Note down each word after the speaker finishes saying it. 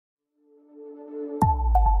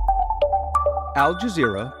Al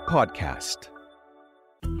Jazeera Podcast.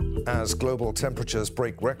 As global temperatures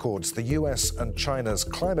break records, the US and China's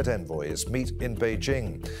climate envoys meet in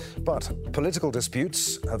Beijing. But political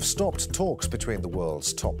disputes have stopped talks between the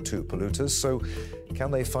world's top two polluters, so can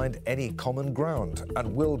they find any common ground?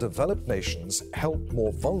 And will developed nations help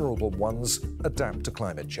more vulnerable ones adapt to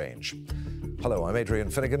climate change? Hello, I'm Adrian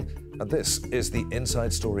Finighan, and this is the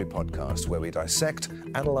Inside Story podcast, where we dissect,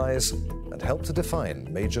 analyse, and help to define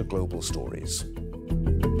major global stories.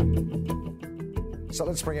 So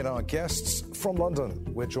let's bring in our guests. From London,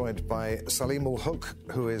 we're joined by Salim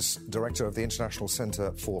Ul-Hoque, who is Director of the International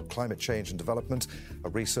Centre for Climate Change and Development, a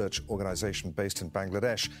research organisation based in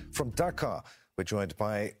Bangladesh. From Dhaka, we're joined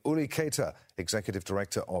by Uli Keita, Executive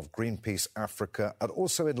Director of Greenpeace Africa. And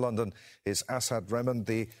also in London is Asad Rehman,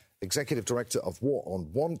 the Executive Director of War on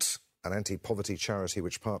Want, an anti-poverty charity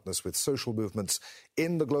which partners with social movements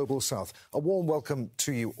in the Global South. A warm welcome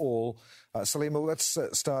to you all. Salim, let's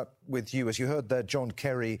start with you. As you heard there, John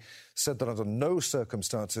Kerry said that under no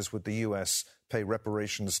circumstances would the US pay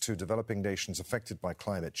reparations to developing nations affected by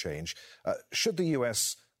climate change. Should the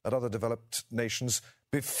US and other developed nations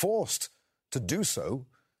be forced to do so,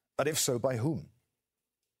 and if so, by whom?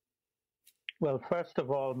 Well, first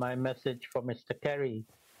of all, my message for Mr. Kerry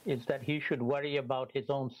is that he should worry about his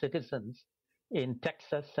own citizens in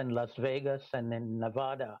Texas and Las Vegas and in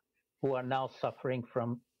Nevada, who are now suffering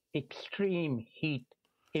from extreme heat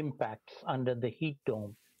impacts under the heat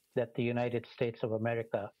dome that the United States of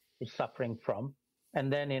America is suffering from.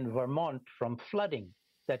 And then in Vermont, from flooding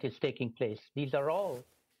that is taking place. These are all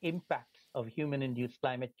impacts of human-induced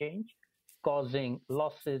climate change, causing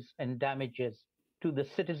losses and damages to the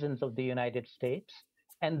citizens of the United States.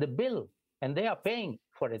 And the bill, and they are paying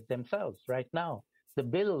for it themselves right now, the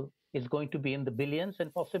bill is going to be in the billions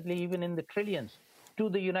and possibly even in the trillions to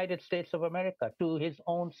the United States of America, to his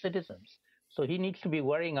own citizens. So he needs to be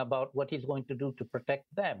worrying about what he's going to do to protect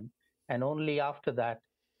them, and only after that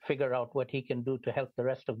figure out what he can do to help the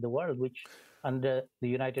rest of the world, which under the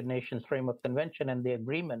United Nations Framework Convention and the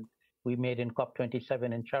agreement we made in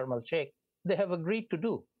COP27 in Sharm el-Sheikh, they have agreed to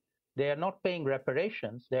do. They are not paying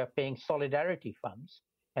reparations, they are paying solidarity funds,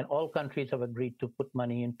 and all countries have agreed to put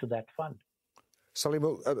money into that fund. Salim,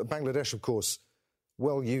 Bangladesh, of course,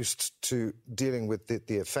 well used to dealing with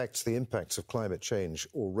the effects, the impacts of climate change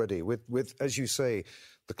already, with, as you say,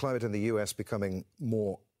 the climate in the US becoming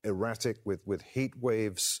more erratic, with heat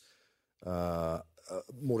waves,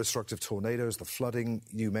 more destructive tornadoes, the flooding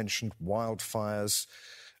you mentioned, wildfires,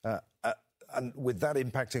 and with that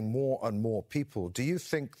impacting more and more people. Do you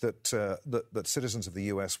think that that citizens of the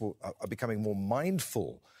US are becoming more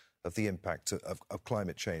mindful of the impact of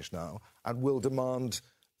climate change now and will demand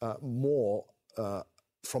more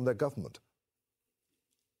from their government?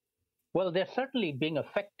 Well, they're certainly being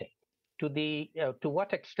affected. To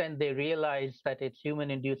what extent they realize that it's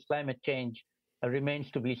human-induced climate change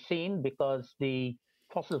remains to be seen, because the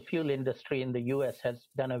fossil fuel industry in the US has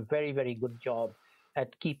done a very, very good job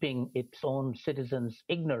at keeping its own citizens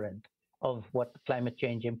ignorant of what climate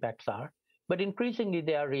change impacts are. But increasingly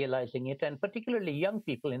they are realizing it, and particularly young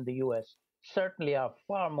people in the US certainly are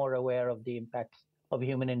far more aware of the impacts of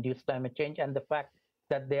human-induced climate change and the fact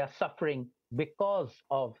that they are suffering because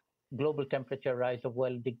of global temperature rise of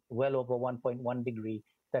well over 1.1 degree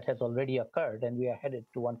that has already occurred, and we are headed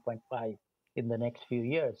to 1.5 in the next few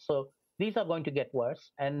years. So these are going to get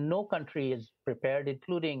worse, and no country is prepared,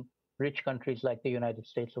 including rich countries like the United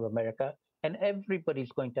States of America, and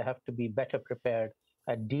everybody's going to have to be better prepared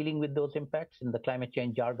at dealing with those impacts. In the climate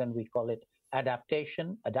change jargon, we call it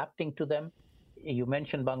adaptation, adapting to them. You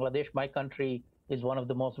mentioned Bangladesh. My country is one of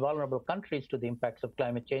the most vulnerable countries to the impacts of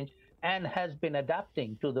climate change and has been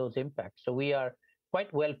adapting to those impacts. So we are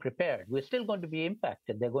quite well prepared. We're still going to be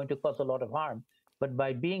impacted. They're going to cause a lot of harm. But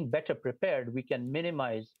by being better prepared, we can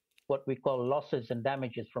minimize what we call losses and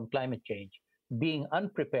damages from climate change. Being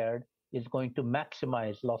unprepared is going to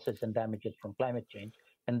maximize losses and damages from climate change.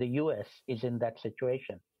 And the US is in that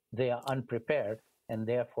situation. They are unprepared and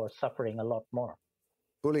therefore suffering a lot more.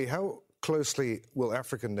 Uli, how closely will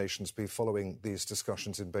African nations be following these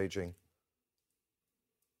discussions in Beijing?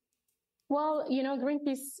 Well,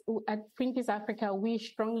 at Greenpeace Africa, we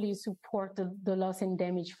strongly support the Loss and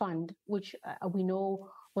Damage Fund, which we know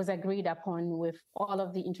was agreed upon with all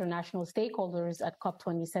of the international stakeholders at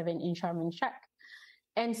COP27 in Sharm el-Sheikh.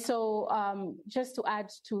 And so just to add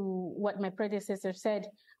to what my predecessor said,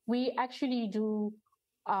 we actually do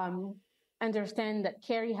understand that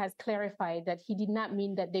Kerry has clarified that he did not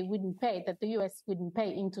mean that they wouldn't pay, that the US wouldn't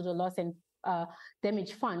pay into the Loss and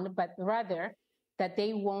Damage Fund, but rather that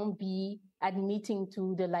they won't be admitting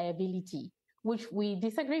to the liability which we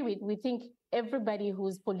disagree with. We think everybody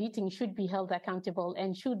who's polluting should be held accountable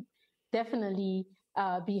and should definitely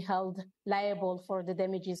be held liable for the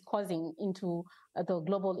damages causing into the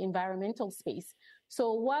global environmental space.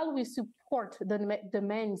 So while we support the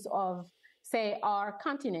demands of, say, our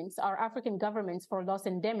continents, our African governments for loss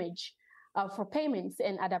and damage, for payments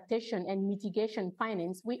and adaptation and mitigation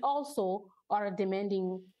finance, we also are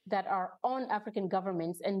demanding that our own African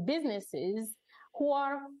governments and businesses who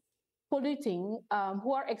are polluting,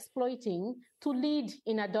 who are exploiting, to lead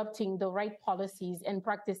in adopting the right policies and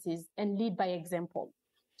practices and lead by example.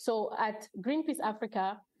 So at Greenpeace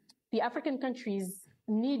Africa, the African countries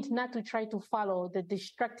need not to try to follow the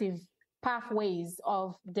destructive pathways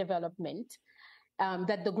of development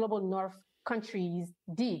that the global north countries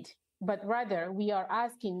did, but rather we are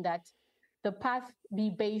asking that the path be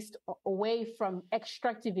based away from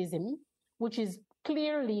extractivism, which is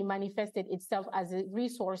clearly manifested itself as a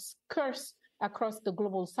resource curse across the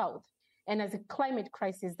global south and as a climate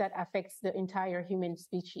crisis that affects the entire human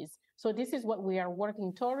species. So this is what we are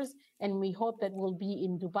working towards, and we hope that we'll be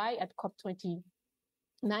in Dubai at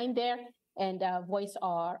COP29 there and voice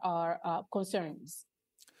our concerns.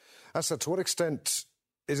 Asa, to what extent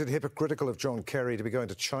is it hypocritical of John Kerry to be going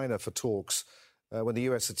to China for talks when the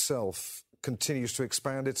US itself continues to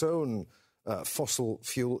expand its own fossil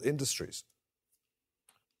fuel industries?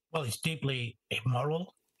 Well, it's deeply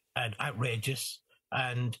immoral and outrageous.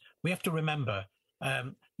 And we have to remember,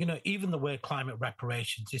 even the word climate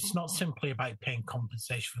reparations, it's not simply about paying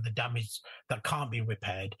compensation for the damage that can't be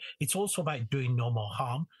repaired. It's also about doing no more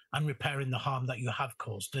harm and repairing the harm that you have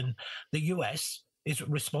caused. And the US is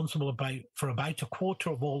responsible for about a quarter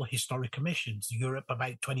of all historic emissions, Europe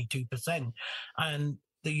about 22%. And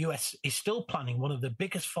the US is still planning one of the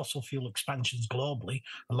biggest fossil fuel expansions globally,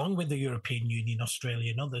 along with the European Union,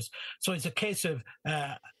 Australia and others. So it's a case of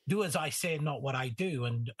do as I say, not what I do.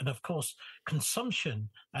 And of course, consumption,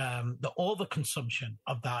 the overconsumption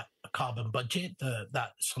of that carbon budget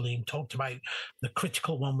that Salim talked about, the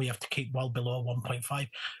critical one we have to keep well below 1.5,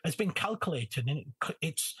 has been calculated. And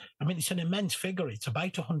it's an immense figure. It's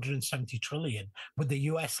about 170 trillion, with the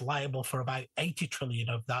US liable for about 80 trillion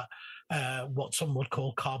of that, what some would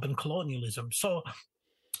call carbon colonialism. So,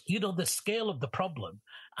 the scale of the problem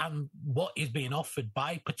and what is being offered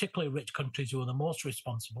by particularly rich countries who are the most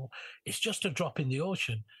responsible is just a drop in the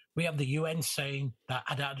ocean. We have the UN saying that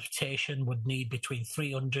adaptation would need between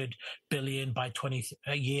 300 billion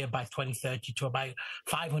a year by 2030 to about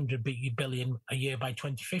 500 billion a year by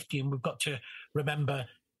 2050. And we've got to remember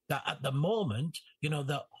that at the moment,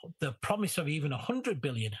 the promise of even 100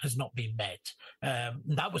 billion has not been met.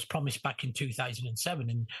 That was promised back in 2007,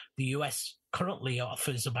 and the US currently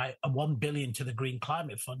offers about 1 billion to the Green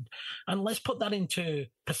Climate Fund. And let's put that into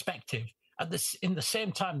perspective. In the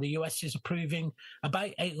same time, the US is approving about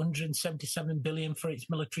 877 billion for its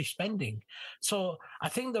military spending. So I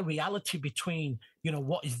think the reality between,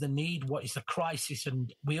 what is the need, what is the crisis,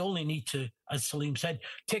 and we only need to, as Salim said,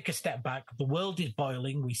 take a step back. The world is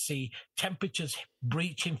boiling. We see temperatures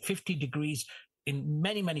breaching 50 degrees in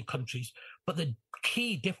many, many countries. But the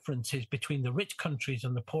key differences between the rich countries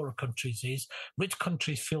and the poorer countries is rich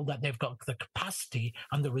countries feel that they've got the capacity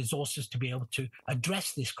and the resources to be able to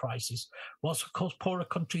address this crisis, whilst, of course, poorer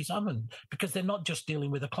countries haven't, because they're not just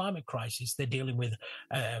dealing with a climate crisis, they're dealing with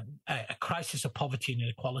a crisis of poverty and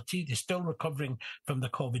inequality. They're still recovering from the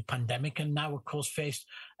COVID pandemic and now, of course, faced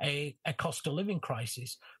a cost of living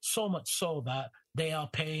crisis, so much so that they are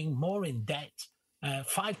paying more in debt,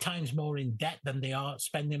 5 times more in debt than they are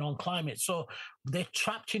spending on climate. So they're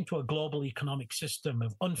trapped into a global economic system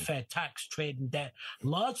of unfair tax, trade and debt,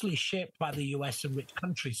 largely shaped by the US and rich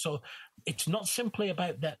countries. So it's not simply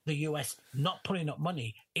about the US not putting up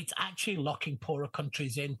money. It's actually locking poorer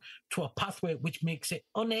countries in to a pathway which makes it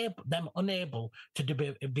unable to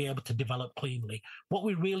be able to develop cleanly. What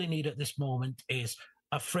we really need at this moment is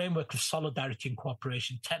a framework of solidarity and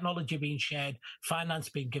cooperation, technology being shared, finance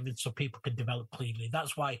being given so people can develop cleanly.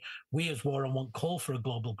 That's why we as War on Want call for a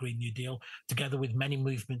global Green New Deal, together with many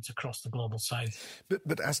movements across the global south.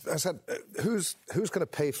 But as I said, who's going to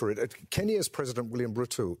pay for it? Kenya's President William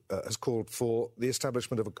Ruto has called for the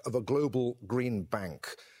establishment of a global green bank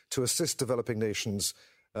to assist developing nations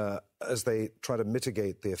as they try to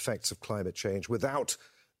mitigate the effects of climate change without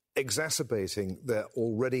exacerbating their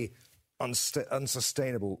already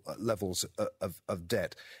unsustainable levels of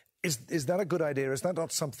debt. Is that a good idea? Is that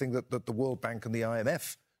not something that the World Bank and the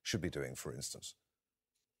IMF should be doing, for instance?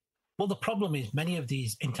 Well, the problem is many of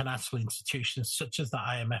these international institutions, such as the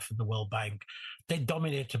IMF and the World Bank, they're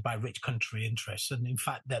dominated by rich country interests. And in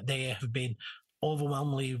fact, that they have been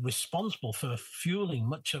overwhelmingly responsible for fueling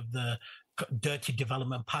much of the dirty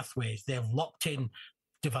development pathways. They've locked in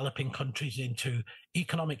developing countries into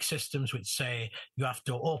economic systems which say you have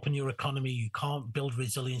to open your economy, you can't build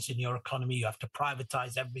resilience in your economy, you have to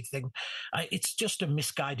privatize everything. It's just a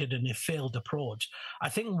misguided and a failed approach. I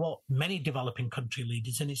think what many developing country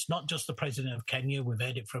leaders, and it's not just the president of Kenya, we've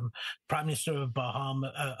heard it from Prime Minister of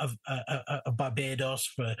Barbados,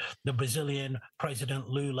 for the Brazilian President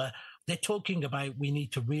Lula, they're talking about we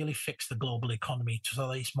need to really fix the global economy so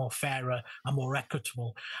that it's more fairer and more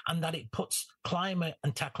equitable, and that it puts climate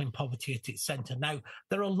and tackling poverty at its center. Now,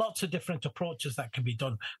 there are lots of different approaches that can be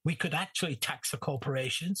done. We could actually tax the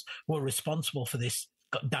corporations who are responsible for this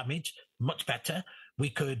damage much better. We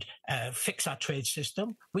could fix our trade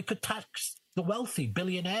system. We could tax the wealthy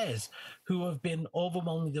billionaires who have been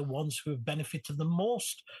overwhelmingly the ones who have benefited the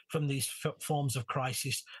most from these forms of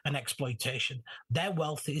crisis and exploitation. Their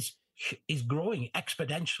wealth is growing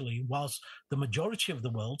exponentially, whilst the majority of the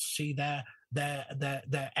world see their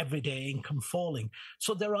everyday income falling.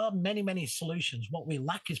 So there are many, many solutions. What we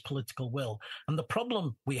lack is political will. And the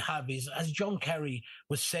problem we have is, as John Kerry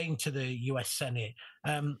was saying to the US Senate,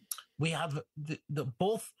 we have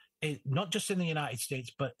both, not just in the United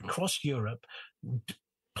States, but across Europe,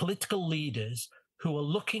 political leaders who are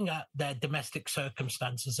looking at their domestic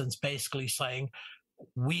circumstances and basically saying,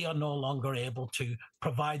 we are no longer able to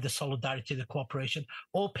provide the solidarity, the cooperation,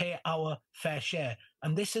 or pay our fair share.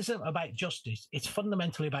 And this isn't about justice. It's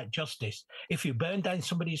fundamentally about justice. If you burn down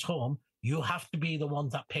somebody's home, you have to be the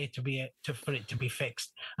ones that pay for it to be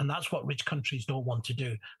fixed. And that's what rich countries don't want to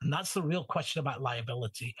do. And that's the real question about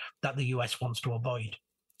liability that the US wants to avoid.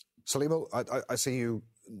 Salimo, I see you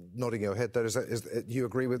nodding your head there. You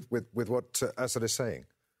agree with what Assad is saying?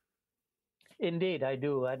 Indeed, I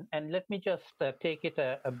do. And let me just take it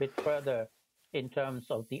a bit further in terms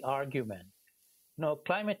of the argument. No,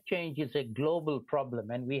 climate change is a global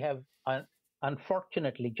problem, and we have,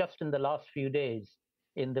 unfortunately, just in the last few days,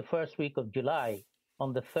 in the first week of July,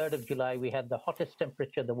 on the 3rd of July, we had the hottest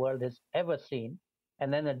temperature the world has ever seen.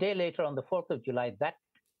 And then a day later, on the 4th of July, that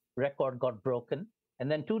record got broken.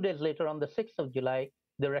 And then 2 days later, on the 6th of July,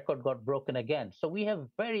 the record got broken again. So we have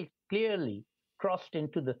very clearly crossed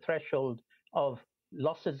into the threshold of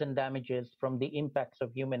losses and damages from the impacts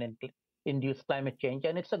of human-induced climate change.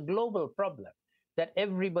 And it's a global problem that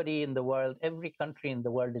everybody in the world, every country in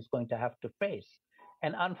the world is going to have to face.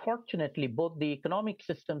 And unfortunately, both the economic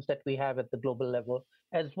systems that we have at the global level,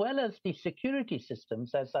 as well as the security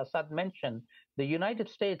systems, as Assad mentioned, the United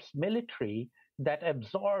States military that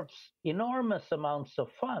absorbs enormous amounts of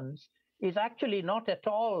funds is actually not at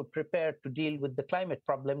all prepared to deal with the climate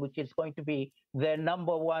problem, which is going to be their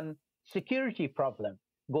number one security problem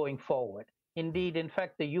going forward. Indeed, in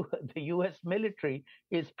fact, the U.S. military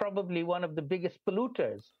is probably one of the biggest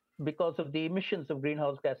polluters because of the emissions of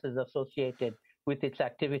greenhouse gases associated with its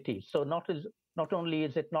activities. So not only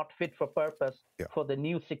is it not fit for purpose for the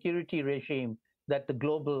new security regime that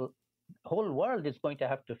the whole world is going to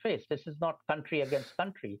have to face. This is not country against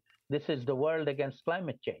country. This is the world against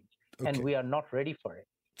climate change. Okay. And we are not ready for it.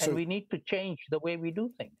 And we need to change the way we do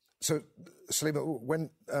things. So, Salima,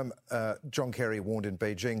 when John Kerry warned in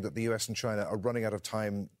Beijing that the US and China are running out of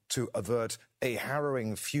time to avert a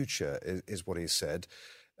harrowing future, is what he said,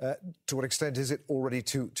 to what extent is it already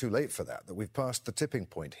too late for that we've passed the tipping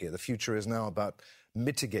point here? The future is now about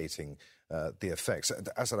mitigating the effects.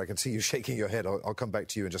 Assad, I can see you shaking your head. I'll come back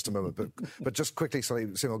to you in just a moment. But just quickly,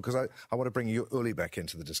 Salima, because I want to bring you Uli back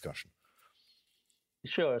into the discussion.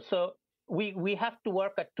 Sure. So we have to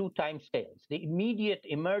work at two timescales. The immediate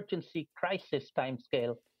emergency crisis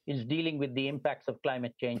timescale is dealing with the impacts of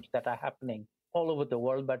climate change that are happening all over the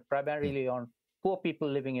world, but primarily on poor people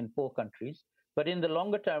living in poor countries. But in the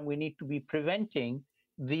longer term, we need to be preventing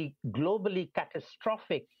the globally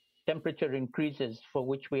catastrophic temperature increases for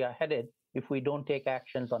which we are headed if we don't take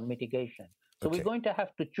actions on mitigation. So we're going to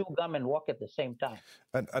have to chew gum and walk at the same time.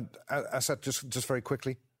 And Assad, just very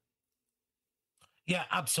quickly. Yeah,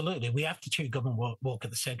 absolutely. We have to chew gum and walk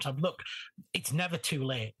at the same time. Look, it's never too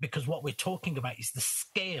late, because what we're talking about is the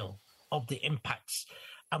scale of the impacts.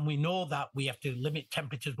 And we know that we have to limit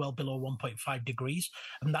temperatures well below 1.5 degrees.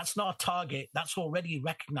 And that's not a target. That's already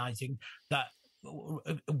recognizing that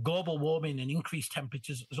global warming and increased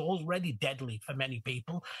temperatures is already deadly for many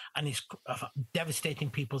people and is devastating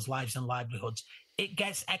people's lives and livelihoods. It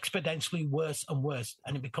gets exponentially worse and worse,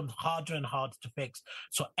 and it becomes harder and harder to fix.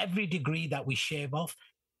 So every degree that we shave off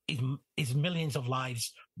is millions of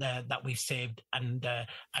lives that we've saved and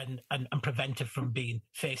prevented from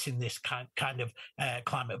facing this kind of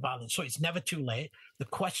climate violence. So it's never too late. The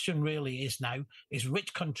question really is now is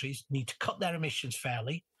rich countries need to cut their emissions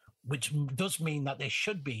fairly, which does mean that there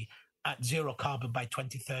should be at zero carbon by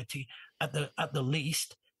 2030 at the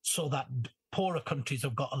least, so that poorer countries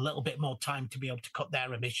have got a little bit more time to be able to cut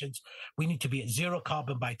their emissions. We need to be at zero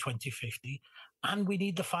carbon by 2050, and we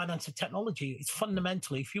need the finance and technology. It's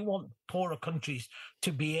fundamentally, if you want poorer countries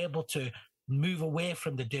to be able to move away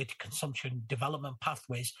from the data consumption development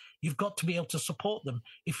pathways, you've got to be able to support them.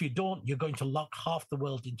 If you don't, you're going to lock half the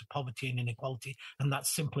world into poverty and inequality, and that's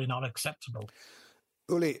simply not acceptable.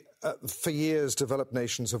 Uli, for years, developed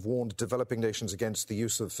nations have warned developing nations against the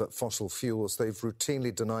use of fossil fuels. They've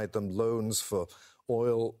routinely denied them loans for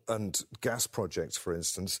oil and gas projects, for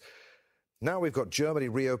instance. Now we've got Germany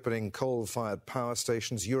reopening coal-fired power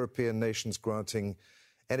stations, European nations granting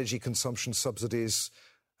energy consumption subsidies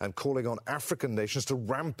and calling on African nations to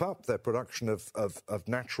ramp up their production of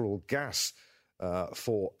natural gas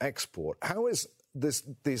for export. How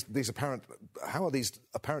are these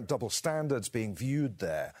apparent double standards being viewed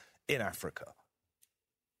there in Africa?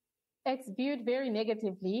 It's viewed very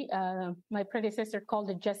negatively. My predecessor called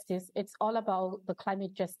it justice. It's all about the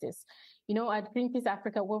climate justice. You know, at Greenpeace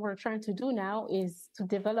Africa, what we're trying to do now is to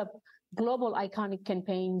develop global iconic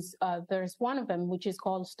campaigns. There's one of them, which is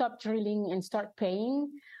called Stop Drilling and Start Paying,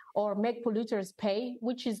 or Make Polluters Pay,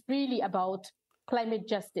 which is really about climate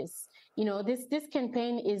justice. You know, this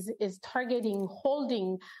campaign is targeting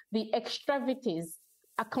holding the extravagances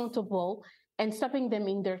accountable and stopping them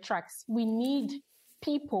in their tracks. We need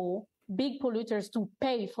people, big polluters, to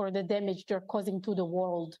pay for the damage they're causing to the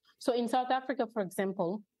world. So in South Africa, for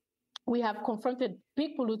example, we have confronted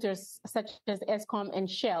big polluters such as Eskom and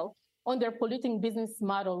Shell on their polluting business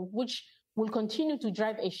model, which will continue to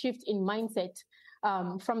drive a shift in mindset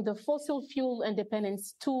from the fossil fuel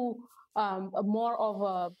independence to more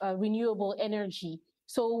of a renewable energy.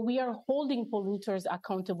 So we are holding polluters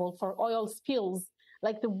accountable for oil spills,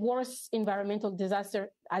 like the worst environmental disaster,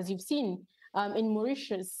 as you've seen in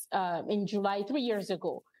Mauritius in July 3 years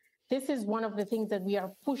ago. This is one of the things that we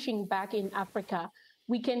are pushing back in Africa.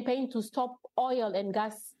 We campaign to stop oil and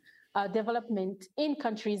gas development in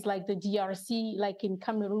countries like the DRC, like in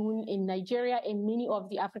Cameroon, in Nigeria, and many of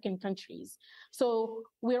the African countries. So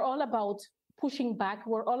we're all about pushing back.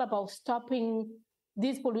 We're all about stopping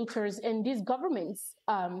these polluters and these governments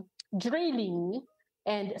drilling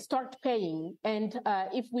and start paying. And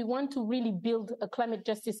if we want to really build a climate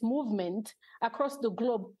justice movement across the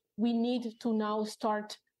globe, we need to now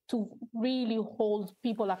start to really hold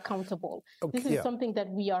people accountable. Okay, this is something that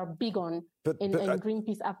we are big on in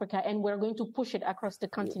Greenpeace Africa, and we're going to push it across the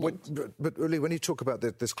continent. But Uli, when you talk about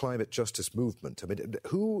this climate justice movement, I mean,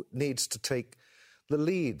 who needs to take the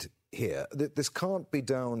lead here? This can't be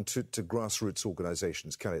down to grassroots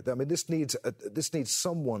organisations, can it? I mean, this needs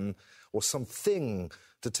someone or something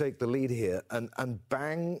to take the lead here and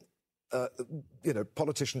bang,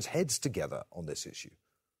 politicians' heads together on this issue.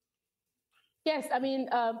 Yes, I mean,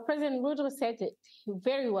 President Ruto said it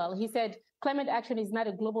very well. He said climate action is not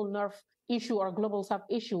a global north issue or global south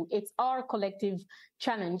issue. It's our collective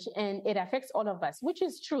challenge, and it affects all of us, which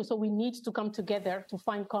is true. So we need to come together to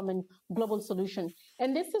find common global solution.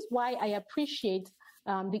 And this is why I appreciate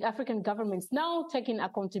the African governments now taking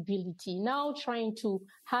accountability, now trying to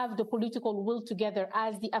have the political will together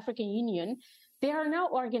as the African Union. They are now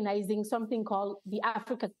organizing something called the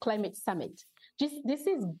Africa Climate Summit. This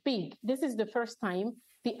is big. This is the first time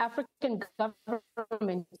the African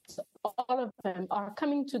governments, all of them, are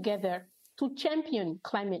coming together to champion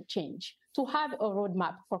climate change, to have a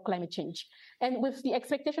roadmap for climate change. And with the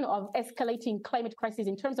expectation of escalating climate crisis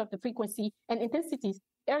in terms of the frequency and intensities,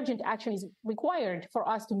 urgent action is required for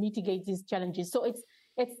us to mitigate these challenges. So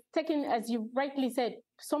it's taken, as you rightly said,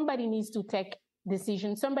 somebody needs to take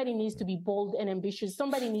decision. Somebody needs to be bold and ambitious.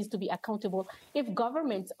 Somebody needs to be accountable. If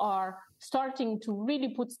governments are starting to really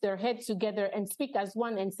put their heads together and speak as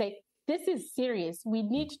one and say, this is serious. We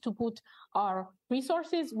need to put our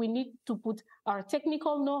resources. We need to put our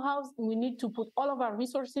technical know-how. We need to put all of our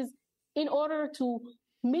resources in order to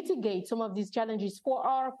mitigate some of these challenges for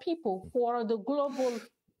our people, for the global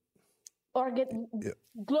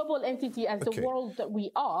global entity as the world that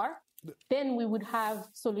we are. Then we would have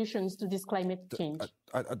solutions to this climate change.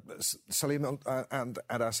 Salim and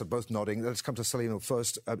Adas are both nodding. Let's come to Salim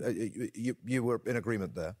first. You were in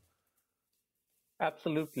agreement there.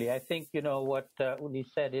 Absolutely. I think, what Uli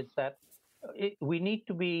said is that we need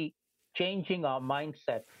to be changing our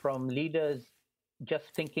mindset from leaders just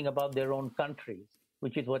thinking about their own countries,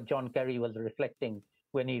 which is what John Kerry was reflecting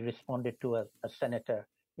when he responded to a senator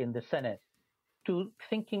in the Senate, to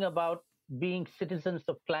thinking about being citizens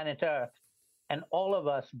of planet Earth and all of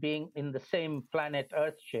us being in the same planet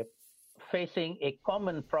Earth ship, facing a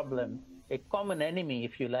common problem, a common enemy,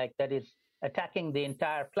 if you like, that is attacking the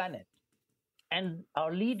entire planet. And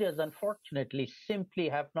our leaders, unfortunately, simply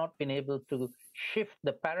have not been able to shift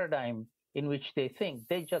the paradigm in which they think.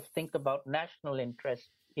 They just think about national interests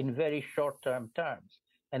in very short-term terms.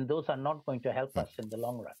 And those are not going to help us in the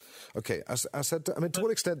long run. Okay, I said, I mean, to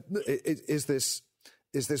what extent is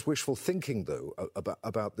this wishful thinking, though,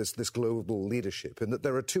 about this global leadership, and that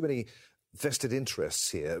there are too many vested interests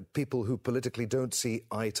here, people who politically don't see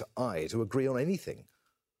eye to eye to agree on anything?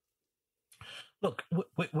 Look,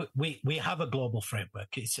 we have a global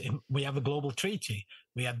framework. We have a global treaty.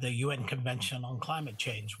 We have the UN Convention on Climate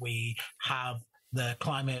Change. We have the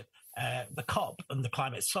climate, the COP and the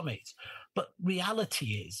climate summit. But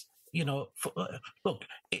reality is, look,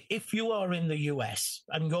 if you are in the US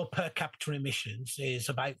and your per capita emissions is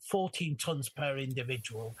about 14 tons per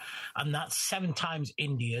individual, and that's 7 times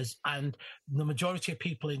India's, and the majority of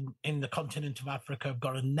people in the continent of Africa have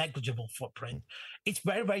got a negligible footprint, it's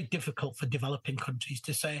very, very difficult for developing countries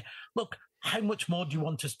to say, look, how much more do you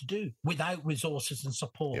want us to do without resources and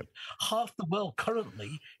support? Yep. Half the world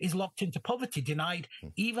currently is locked into poverty, denied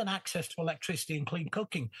even access to electricity and clean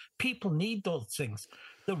cooking. People need those things.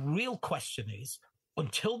 The real question is,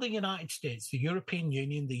 until the United States, the European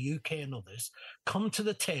Union, the UK and others come to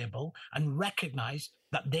the table and recognise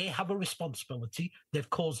that they have a responsibility, they've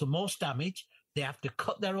caused the most damage, they have to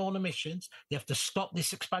cut their own emissions, they have to stop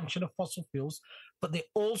this expansion of fossil fuels, but they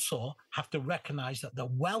also have to recognise that the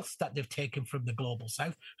wealth that they've taken from the Global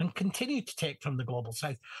South and continue to take from the Global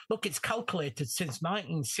South. Look, it's calculated since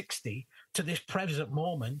 1960 to this present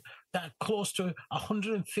moment that close to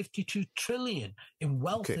 152 trillion in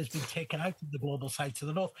wealth has been taken out of the Global South to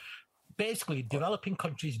the north. Basically, developing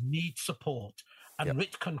countries need support, and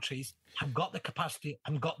rich countries have got the capacity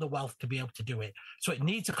and got the wealth to be able to do it. So it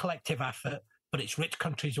needs a collective effort, but it's rich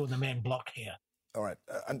countries who are the main block here. All right.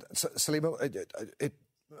 And Salima,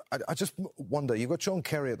 I just wonder, you've got John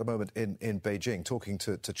Kerry at the moment in Beijing talking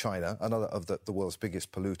to China, another of the world's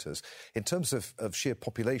biggest polluters. In terms of sheer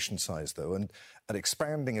population size, though, and an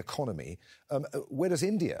expanding economy, where does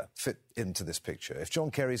India fit into this picture? If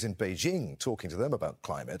John Kerry's in Beijing talking to them about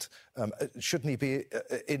climate, shouldn't he be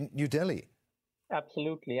in New Delhi?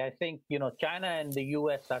 Absolutely. I think, China and the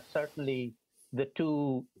US are certainly the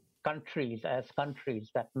two countries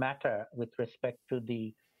that matter with respect to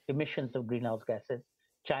the emissions of greenhouse gases.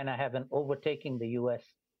 China having overtaken the US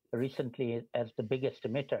recently as the biggest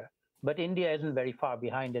emitter. But India isn't very far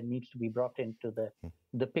behind and needs to be brought into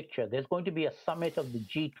the picture. There's going to be a summit of the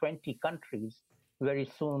G20 countries very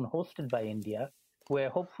soon hosted by India, where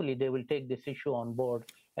hopefully they will take this issue on board,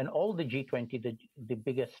 and all the G20, the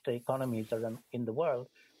biggest economies in the world,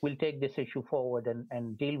 will take this issue forward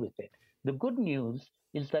and deal with it. The good news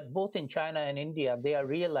is that both in China and India, they are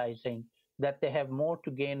realizing that they have more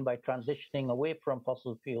to gain by transitioning away from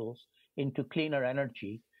fossil fuels into cleaner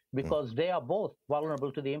energy, because they are both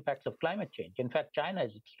vulnerable to the impacts of climate change. In fact, China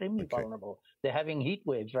is extremely vulnerable. They're having heat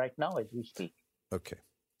waves right now as we speak. Okay.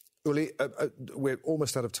 Uli, we're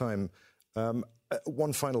almost out of time.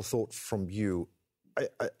 One final thought from you.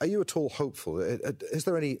 Are you at all hopeful? Is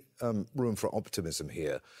there any room for optimism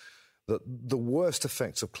here that the worst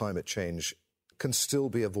effects of climate change can still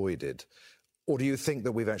be avoided? Or do you think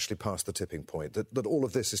that we've actually passed the tipping point, that all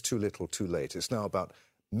of this is too little, too late? It's now about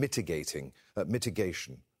mitigation.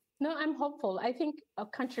 No, I'm hopeful. I think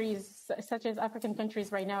countries such as African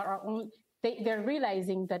countries right now they're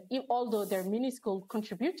realizing that although they're minuscule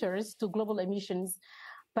contributors to global emissions,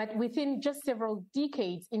 but within just several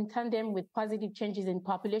decades, in tandem with positive changes in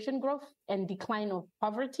population growth and decline of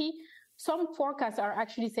poverty, some forecasts are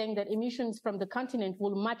actually saying that emissions from the continent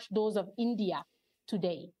will match those of India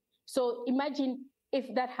today. So imagine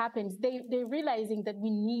if that happens, they're realizing that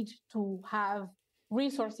we need to have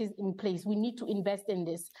resources in place. We need to invest in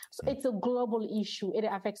this. So it's a global issue. It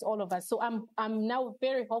affects all of us. So I'm now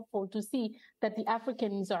very hopeful to see that the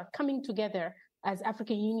Africans are coming together as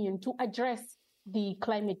African Union to address the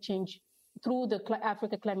climate change through the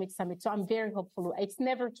Africa Climate Summit. So I'm very hopeful. It's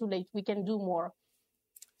never too late. We can do more.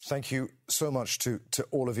 Thank you so much to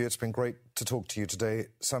all of you. It's been great to talk to you today.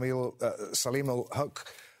 Salim Al-Haq,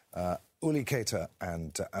 Uli Keita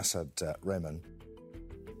and Asad Rehman.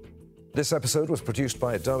 This episode was produced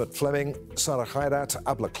by Dermot Fleming, Sarah Khairat,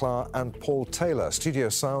 Abla Klar and Paul Taylor. Studio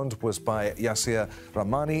sound was by Yasir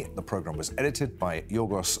Rahmani. The programme was edited by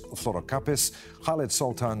Yorgos Florokapis, Khalid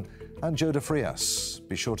Sultan and Joe De Frias.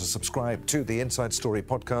 Be sure to subscribe to the Inside Story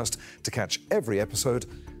podcast to catch every episode.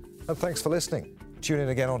 And thanks for listening. Tune in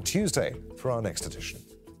again on Tuesday for our next edition.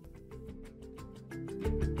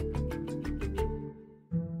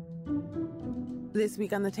 This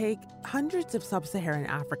week on The Take, Hundreds of sub-Saharan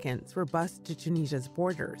Africans were bused to Tunisia's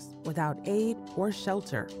borders without aid or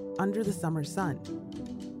shelter under the summer sun.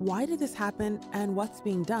 Why did this happen and what's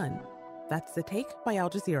being done? That's The Take by Al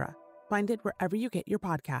Jazeera. Find it wherever you get your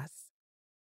podcasts.